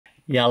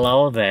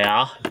Hello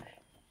there.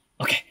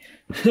 Okay.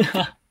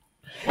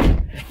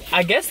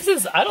 I guess this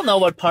is, I don't know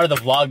what part of the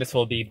vlog this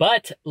will be,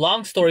 but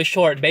long story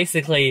short,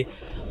 basically,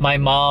 my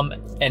mom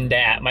and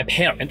dad, my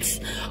parents,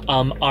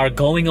 are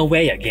going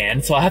away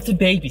again, so I have to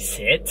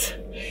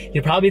babysit.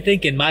 You're probably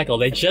thinking, Michael,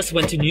 they just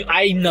went to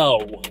I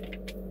know.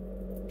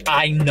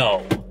 I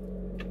know.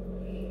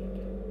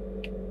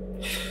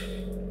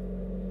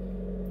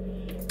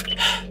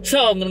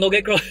 So I'm gonna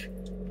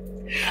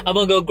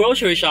go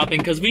grocery shopping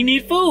because we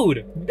need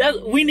food.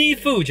 We need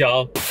food,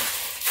 y'all.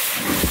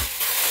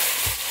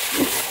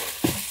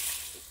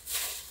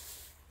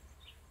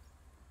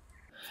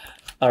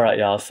 All right,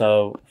 y'all.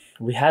 So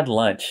we had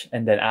lunch,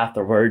 and then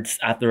afterwards,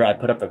 after I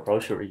put up the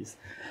groceries,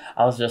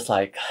 I was just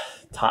like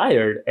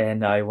tired,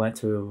 and I went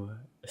to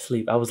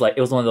sleep. I was like,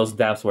 it was one of those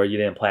naps where you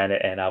didn't plan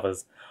it, and I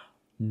was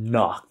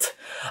knocked.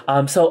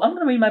 So I'm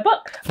gonna read my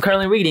book. I'm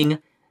currently reading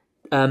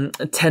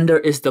Tender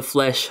is the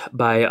Flesh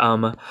by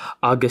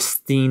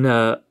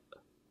Augustina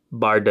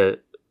Bastarrica.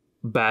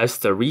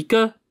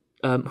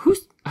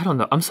 I don't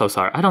know. I'm so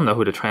sorry. I don't know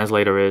who the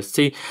translator is.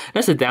 See,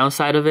 that's the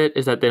downside of it,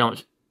 is that they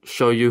don't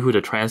show you who the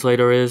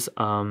translator is.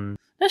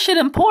 That shit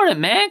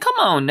important, man. Come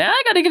on now.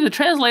 I gotta give the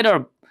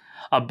translator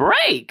a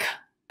break.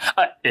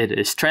 It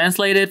is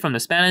translated from the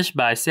Spanish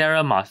by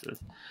Sarah Moses.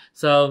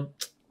 So,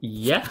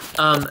 yeah.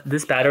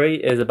 This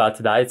battery is about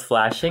to die. It's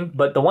flashing.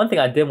 But the one thing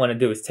I did want to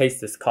do is taste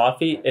this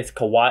coffee. It's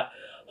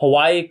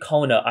Hawaii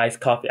Kona iced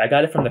coffee. I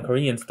got it from the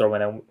Korean store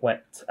when I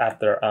went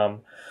after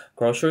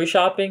grocery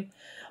shopping.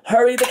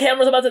 Hurry, the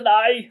camera's about to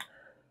die.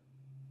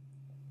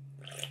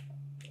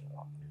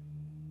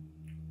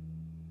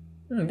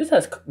 This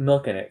has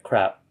milk in it.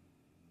 Crap.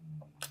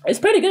 It's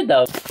pretty good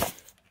though.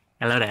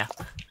 Hello there.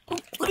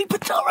 Let me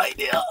put y'all right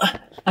here.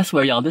 I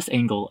swear, y'all, this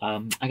angle,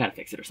 I gotta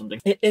fix it or something.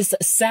 It is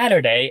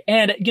Saturday,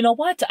 and you know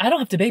what? I don't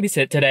have to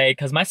babysit today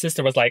because my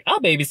sister was like, I'll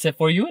babysit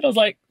for you. And I was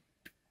like,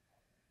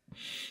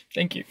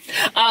 thank you.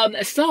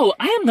 So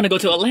I am gonna go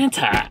to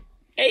Atlanta.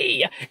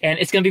 Hey, and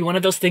it's gonna be one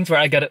of those things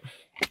where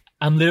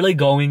I'm literally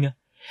going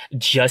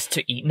just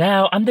to eat.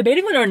 Now, I'm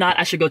debating whether or not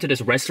I should go to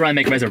this restaurant and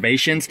make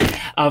reservations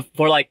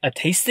for like a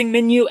tasting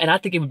menu, and I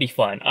think it would be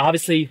fun.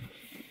 Obviously,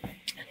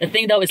 the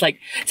thing though is like,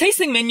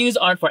 tasting menus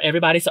aren't for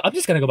everybody, so I'm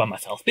just gonna go by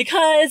myself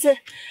because,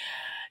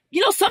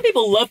 you know, some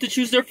people love to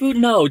choose their food.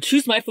 No,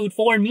 choose my food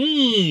for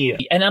me.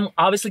 And I'm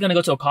obviously gonna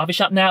go to a coffee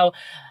shop now.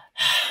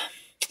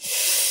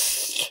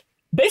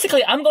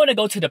 Basically, I'm going to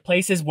go to the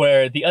places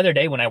where the other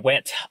day when I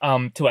went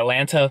to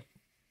Atlanta,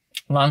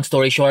 long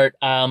story short,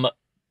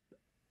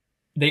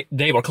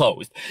 they were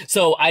closed.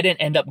 So I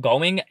didn't end up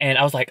going, and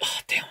I was like, oh,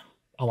 damn.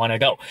 I want to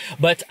go.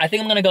 But I think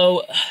I'm going to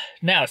go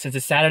now since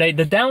it's Saturday.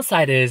 The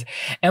downside is,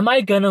 am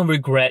I going to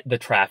regret the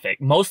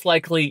traffic? Most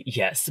likely,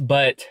 yes.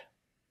 But,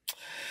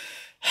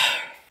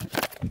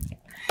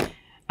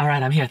 all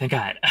right, I'm here. Thank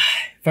God.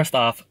 First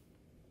off,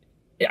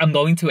 I'm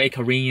going to a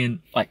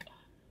Korean, like,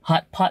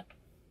 hot pot,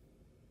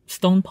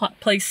 stone pot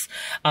place.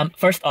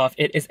 First off,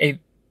 it's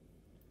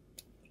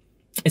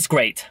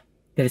great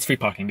that it's free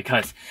parking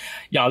because,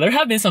 y'all, there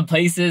have been some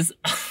places,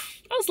 I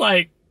was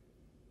like,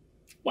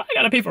 why I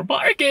gotta pay for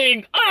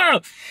parking?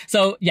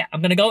 So yeah,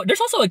 I'm gonna go. There's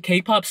also a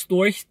K-pop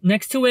store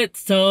next to it,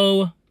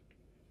 so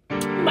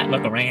I might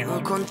look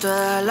around.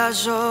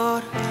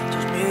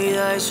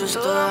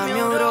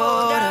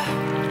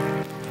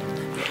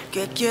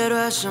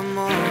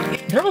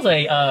 There was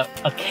a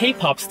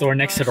K-pop store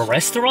next to the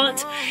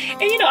restaurant,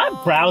 and you know, I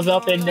browsed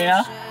up in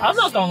there. I'm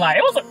not gonna lie,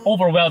 it was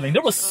overwhelming.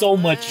 There was so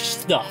much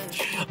stuff,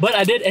 but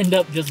I did end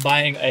up just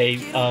buying a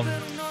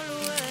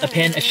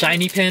pen, a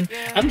shiny pen.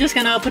 I'm just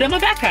gonna put it in my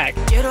backpack.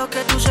 Quiero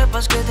que tú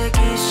sepas que te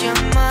quise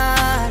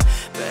amar,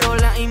 pero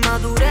la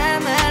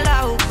inmadurez me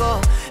la jugó.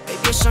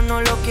 Baby, eso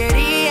no lo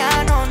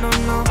quería, no, no,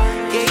 no.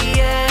 Yeah,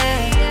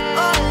 yeah.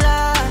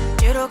 Hola,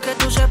 quiero que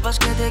tú sepas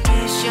que te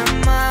quise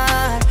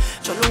amar.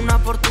 Solo una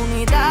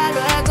oportunidad,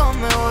 luego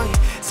me voy.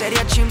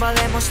 Sería chimba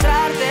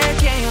demostrarte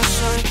quién yo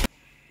soy.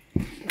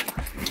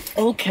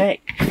 Okay,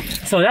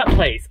 so that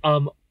place,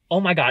 oh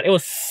my God, it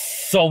was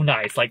so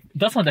nice. Like,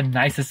 that's one of the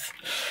nicest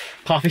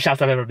coffee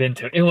shops I've ever been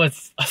to. It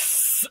was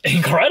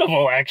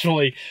incredible,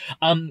 actually.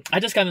 I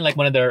just got in like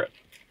one of their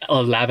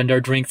lavender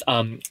drinks.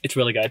 It's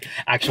really good.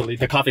 Actually,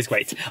 the coffee's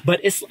great.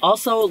 But it's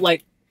also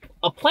like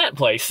a plant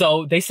place.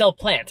 So they sell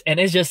plants and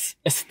it's just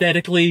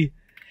aesthetically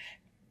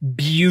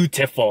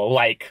beautiful.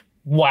 Like,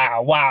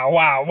 wow, wow,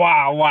 wow,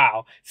 wow,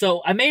 wow.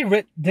 So I made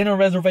dinner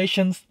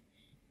reservations.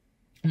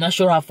 I'm not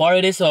sure how far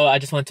it is, so I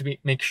just wanted to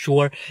make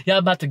sure. Yeah, I'm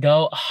about to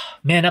go. Oh,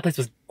 man, that place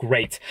was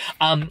great.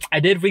 I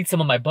did read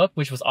some of my book,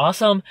 which was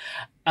awesome.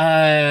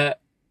 Yeah,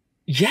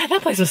 that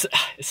place was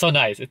so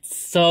nice. It's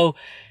so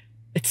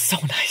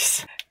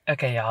nice.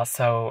 Okay, y'all,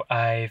 so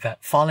I've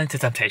fallen into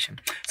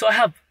temptation. So I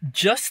have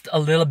just a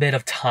little bit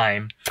of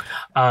time.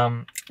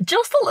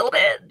 Just a little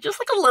bit, just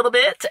like a little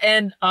bit.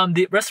 And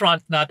the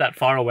restaurant's not that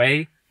far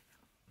away.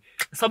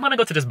 So I'm gonna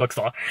go to this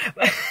bookstore.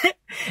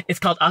 It's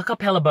called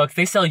Acapella Books.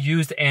 They sell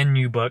used and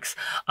new books.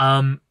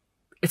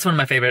 It's one of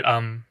my favorite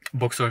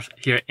bookstores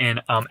here in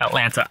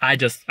Atlanta. I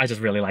just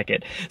really like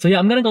it. So yeah,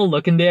 I'm gonna go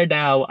look in there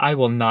now. I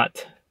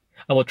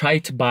will try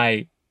to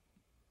buy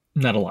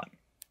not a lot,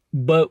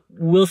 but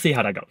we'll see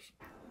how that goes.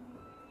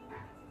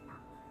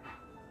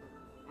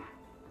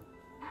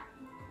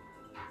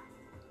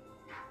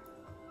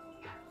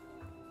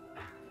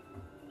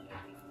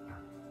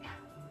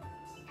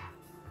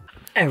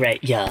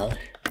 Alright, y'all.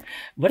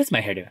 What is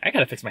my hair doing? I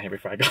gotta fix my hair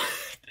before I go.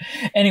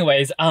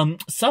 Anyways,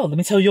 so let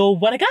me tell you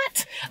what I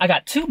got. I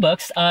got 2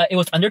 books. It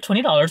was under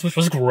 $20, which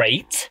was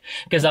great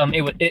because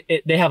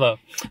they have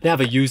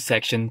a used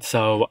section,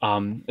 so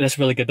that's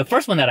really good. The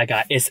first one that I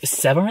got is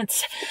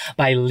Severance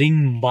by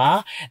Ling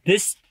Ma.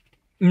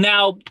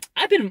 Now,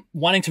 I've been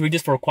wanting to read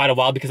this for quite a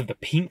while because of the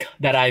pink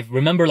that I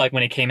remember, like,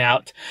 when it came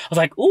out. I was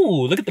like,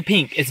 ooh, look at the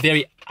pink. It's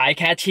very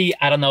eye-catchy.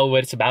 I don't know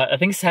what it's about. I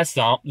think it has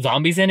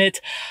zombies in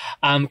it,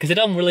 because it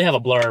doesn't really have a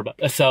blurb.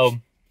 So,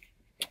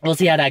 we'll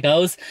see how that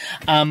goes.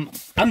 I'm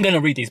gonna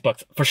read these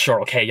books for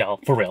sure, okay, y'all,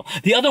 for real.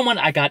 The other one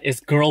I got is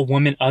Girl,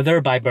 Woman,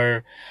 Other by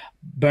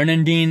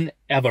Bernardine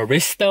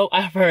Evaristo.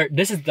 I've heard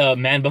this is the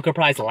Man Booker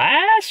Prize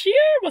last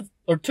year,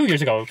 or 2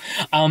 years ago.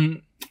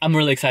 I'm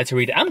really excited to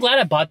read it. I'm glad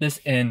I bought this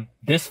in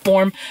this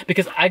form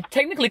because I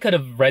technically could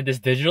have read this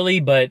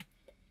digitally, but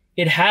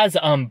it has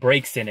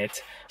breaks in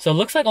it. So it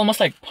looks like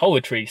almost like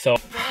poetry. So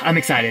I'm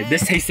excited.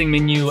 This tasting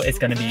menu is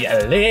gonna be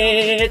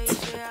lit.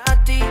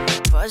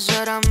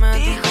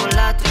 Dijo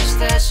la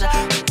tristeza,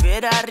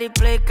 hubiera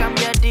replay,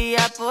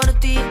 cambiaría por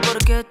ti,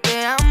 porque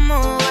te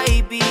amo,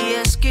 baby.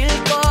 Es que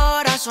el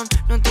corazón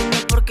no entiende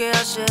por qué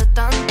hace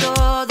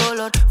tanto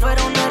dolor.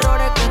 Fueron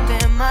errores que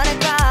te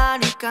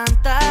marcan y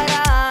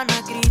cantarán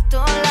a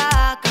grito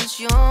la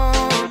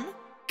canción.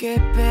 Qué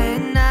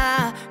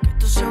pena que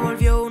esto se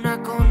volvió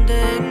una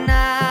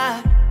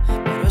condena,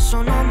 pero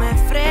eso no me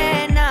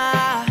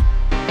frena,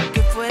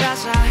 que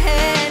fueras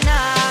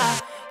ajena,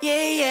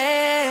 yeah,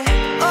 yeah.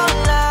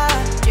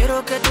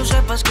 Que tú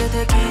sepas que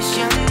te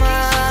quise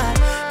amar,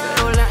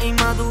 pero la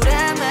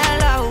inmadurez me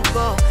la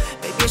jugó.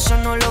 Baby, eso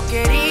no lo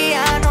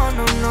quería, no,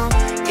 no, no,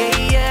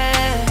 yeah,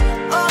 yeah.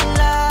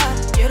 Hola,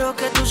 quiero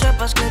que tú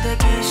sepas que te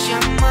quise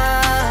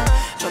amar.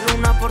 Solo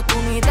una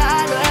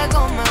oportunidad,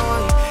 luego me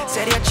voy.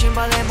 Sería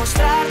chimba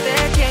demostrarte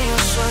quién yo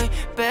soy,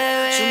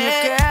 bebé.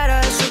 Soñé que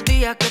era esos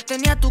días que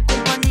tenía tu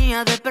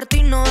compañía. Desperté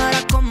y no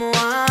era como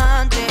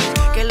antes.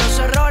 Que los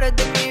errores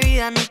de mi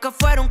vida nunca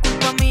fueron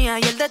culpa mía.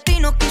 Y el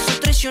destino quiso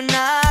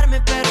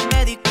traicionarme, pero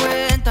me di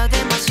cuenta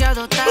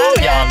demasiado tarde. Ooh,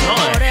 y'all,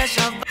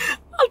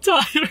 I'm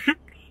tired.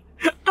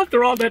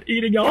 After all that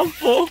eating, y'all, I'm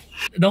full.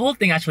 The whole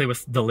thing actually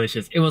was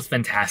delicious. It was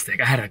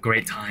fantastic. I had a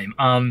great time.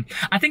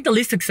 I think the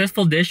least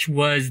successful dish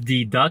was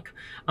the duck.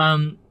 I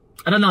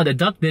don't know, the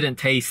duck didn't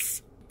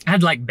taste... I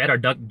had like better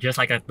duck just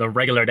like at the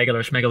regular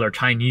schmegular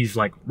Chinese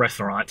like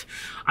restaurant.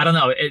 I don't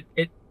know,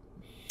 it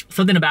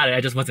something about it,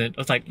 I just wasn't,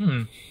 I was like,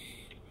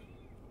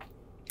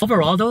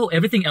 Overall though,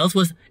 everything else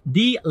was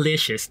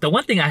delicious. The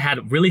one thing I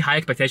had really high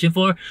expectation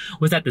for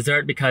was that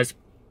dessert because,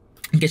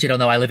 in case you don't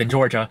know, I live in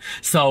Georgia.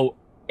 So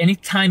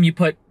anytime you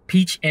put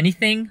peach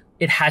anything,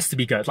 it has to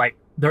be good. Like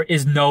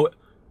there's no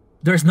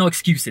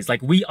excuses.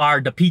 Like we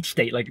are the peach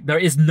state. Like there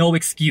is no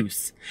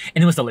excuse.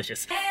 And it was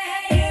delicious.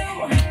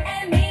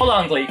 Hold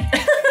on, Glee.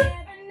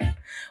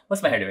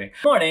 What's my hair doing?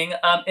 Morning,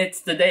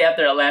 it's the day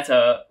after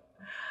Atlanta.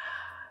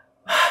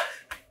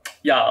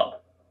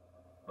 Y'all,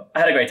 I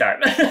had a great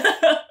time.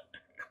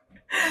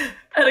 I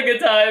had a good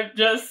time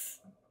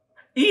just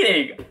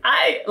eating.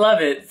 I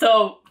love it.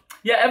 So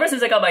yeah, ever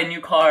since I got my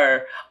new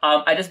car,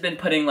 I just been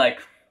putting like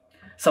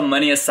some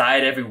money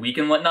aside every week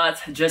and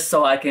whatnot, just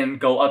so I can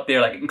go up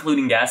there, like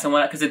including gas and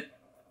whatnot, because it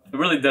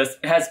really does,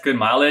 it has good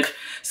mileage.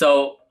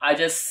 So I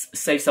just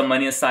save some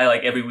money aside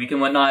like every week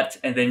and whatnot,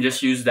 and then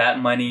just use that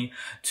money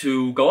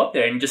to go up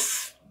there and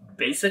just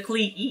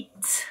basically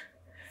eat.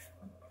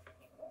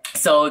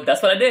 So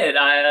that's what I did.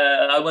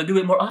 I want to do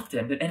it more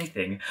often than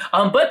anything.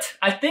 But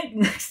I think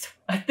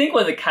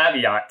with a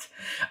caveat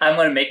I'm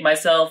gonna make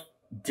myself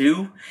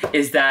do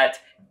is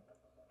that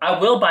I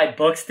will buy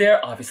books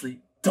there, obviously.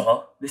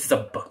 Duh, this is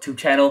a booktube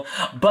channel.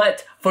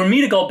 But for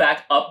me to go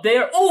back up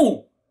there,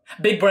 ooh,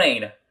 big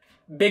brain.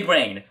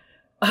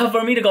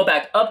 For me to go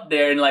back up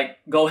there and like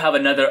go have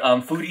another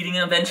food eating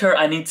adventure,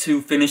 I need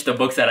to finish the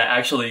books that I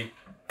actually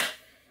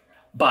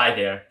buy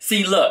there.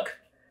 See, look,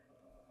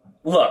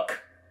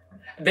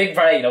 big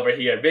brain over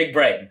here, big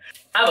brain.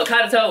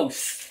 Avocado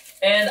toast,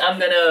 and I'm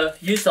gonna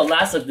use the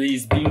last of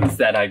these beans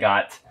that I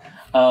got,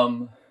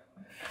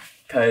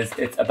 cause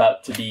it's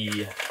about to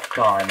be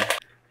gone.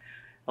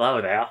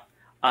 Hello there.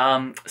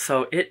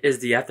 So it is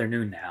the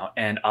afternoon now,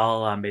 and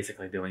all I'm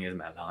basically doing is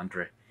my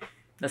laundry.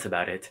 That's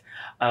about it.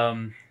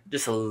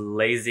 Just a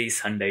lazy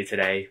Sunday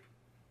today.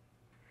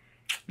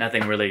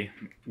 Nothing really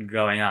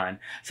going on.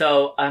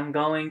 So I'm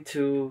going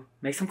to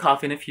make some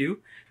coffee in a few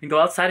and go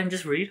outside and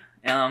just read.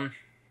 That's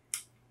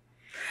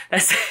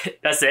it.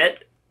 That's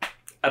it.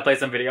 I played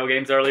some video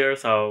games earlier,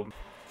 so...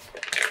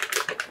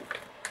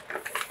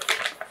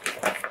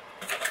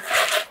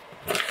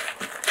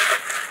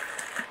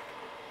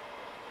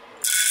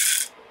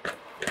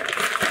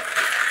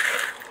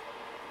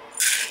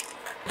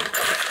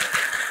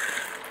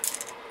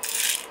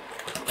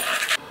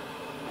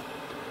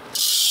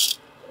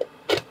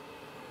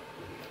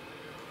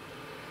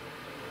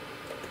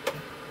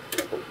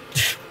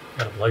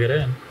 Gotta plug it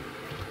in.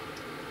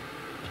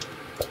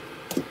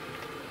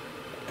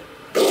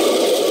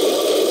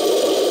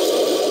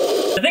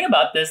 The thing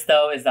about this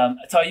though is,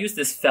 so I use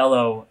this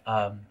Fellow,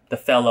 the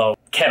Fellow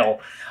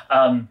kettle,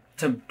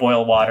 to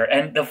boil water.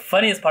 And the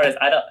funniest part is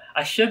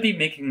I should be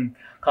making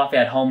coffee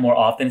at home more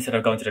often instead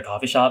of going to the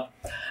coffee shop,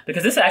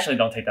 because this actually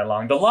don't take that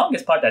long. The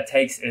longest part that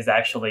takes is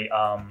actually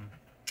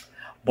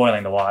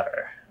boiling the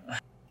water.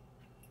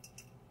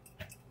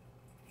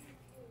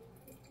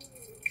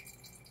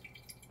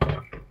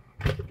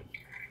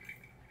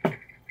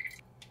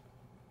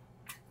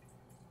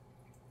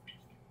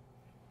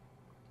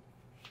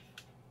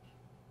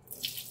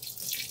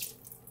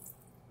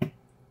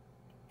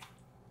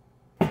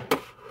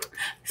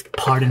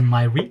 Pardon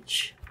my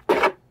reach.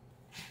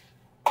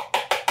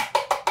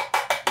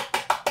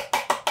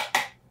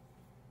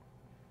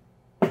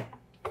 I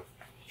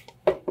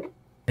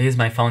use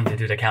my phone to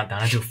do the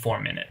countdown. I do 4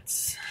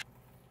 minutes.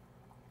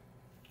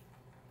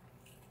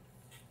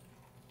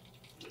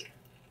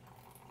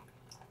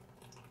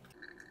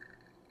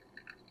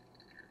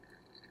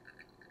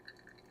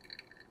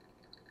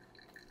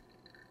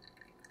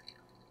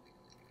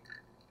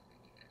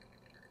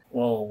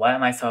 Whoa, why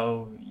am I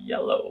so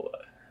yellow?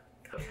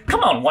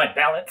 Come on, white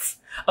balance.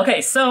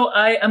 Okay, so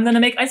I'm gonna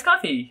make iced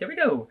coffee. Here we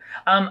go.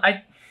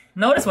 I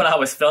noticed when I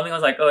was filming, I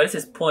was like, oh, this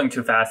is pulling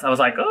too fast. I was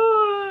like,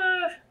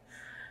 oh.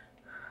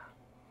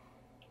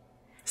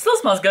 Still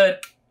smells good.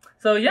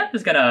 So yeah,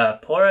 just gonna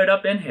pour it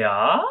up in here.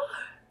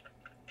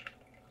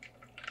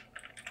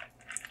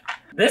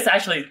 This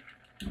actually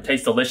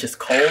tastes delicious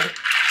cold.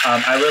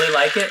 I really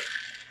like it.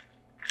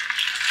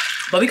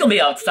 But we gonna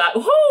be outside.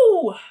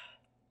 Woohoo!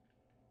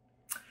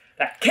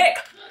 That kick!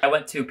 I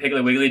went to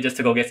Piggly Wiggly just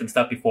to go get some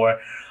stuff before,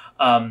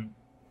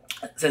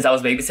 since I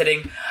was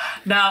babysitting.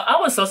 Now, I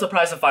was so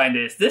surprised to find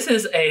this. This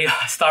is a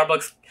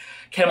Starbucks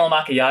caramel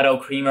macchiato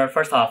creamer.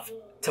 First off,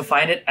 to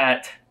find it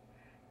at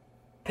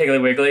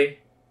Piggly Wiggly,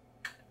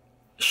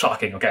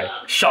 shocking, okay?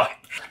 Shocking.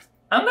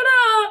 I'm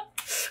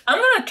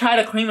gonna try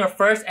the creamer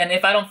first, and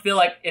if I don't feel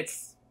like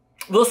it's,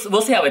 we'll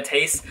see how it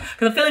tastes.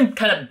 Cause I'm feeling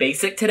kind of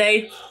basic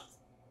today.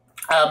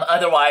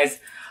 Otherwise,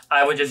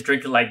 I would just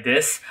drink it like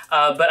this.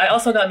 But I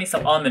also got me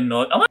some almond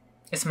milk. Oh,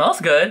 it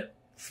smells good. It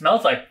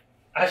smells like,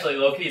 actually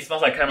low-key, it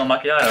smells like caramel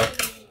macchiato.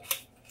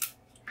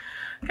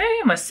 Okay,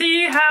 I'm gonna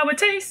see how it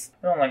tastes.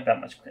 I don't like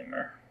that much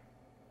creamer.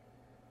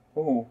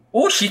 Ooh,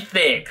 ooh, she's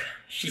thick.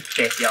 She's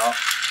thick, y'all.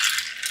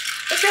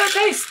 Let's see how it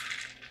tastes.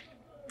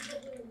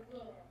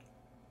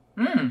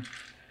 Mmm.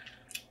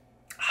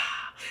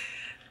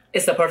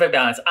 It's the perfect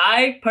balance.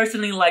 I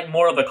personally like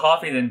more of the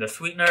coffee than the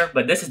sweetener,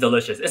 but this is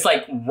delicious. It's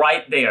like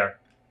right there.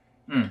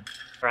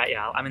 Right,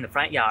 y'all, I'm in the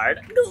front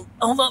yard.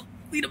 Hold up,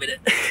 wait a minute.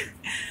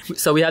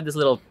 So we have this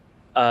little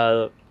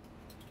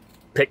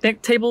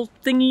picnic table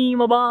thingy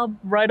mabob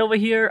right over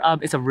here.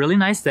 It's a really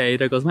nice day.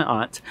 There goes my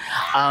aunt.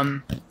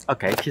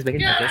 Okay, she's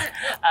making breakfast.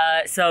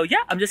 So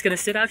yeah, I'm just gonna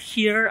sit out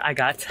here. I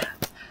got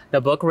the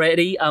book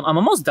ready. I'm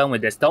almost done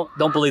with this. Don't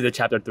believe the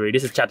chapter 3.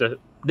 This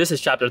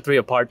is chapter 3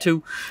 of part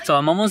 2. So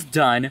I'm almost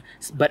done.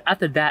 But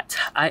after that,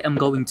 I am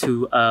going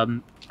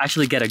to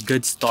actually get a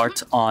good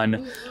start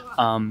on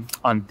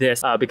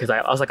this because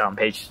I was like on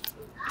page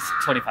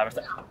 25 or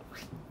so.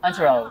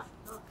 Antero,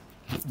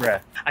 bruh.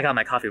 I got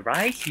my coffee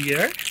right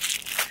here.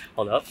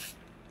 Hold up.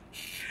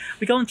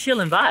 We gonna chill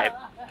and vibe.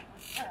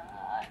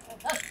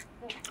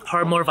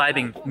 Her more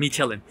vibing, me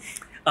chilling.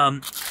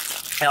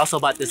 I also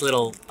bought this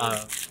little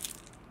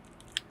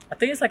I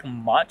think it's like a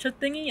matcha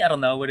thingy. I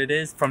don't know what it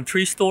is. From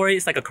Tree Story.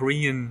 It's like a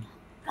Korean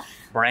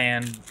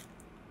brand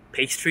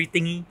pastry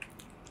thingy.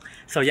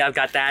 So yeah, I've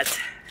got that.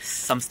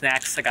 Some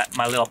snacks. I got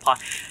my little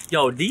pocket.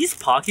 Yo, these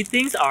pocket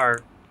things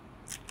are,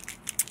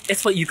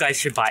 it's what you guys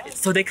should buy.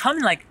 So they come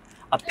in like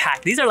a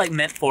pack. These are like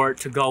meant for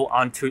to go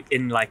onto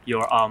in like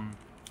your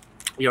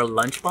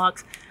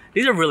lunchbox.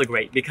 These are really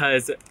great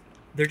because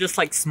they're just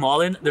like small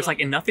and there's like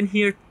enough in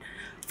here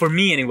for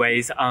me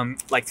anyways,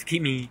 like to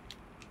keep me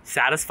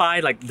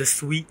satisfied, like the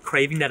sweet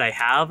craving that I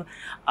have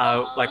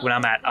like when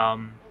I'm at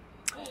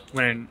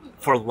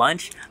for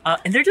lunch,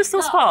 and they're just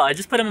so small. I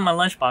just put them in my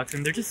lunchbox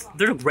and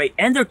they're great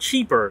and they're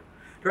cheaper.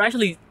 They're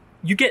actually,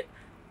 you get,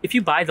 if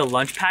you buy the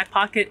lunch pack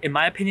pocket, in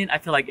my opinion, I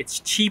feel like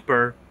it's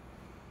cheaper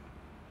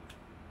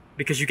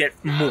because you get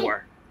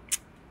more.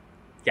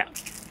 Yeah.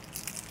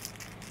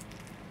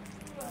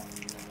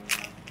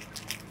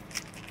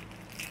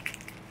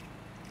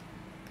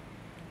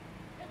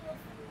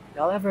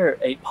 Y'all ever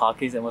ate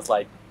Pockies and was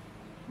like,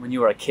 when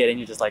you were a kid and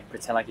you just like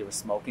pretend like you were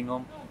smoking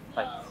them?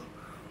 Like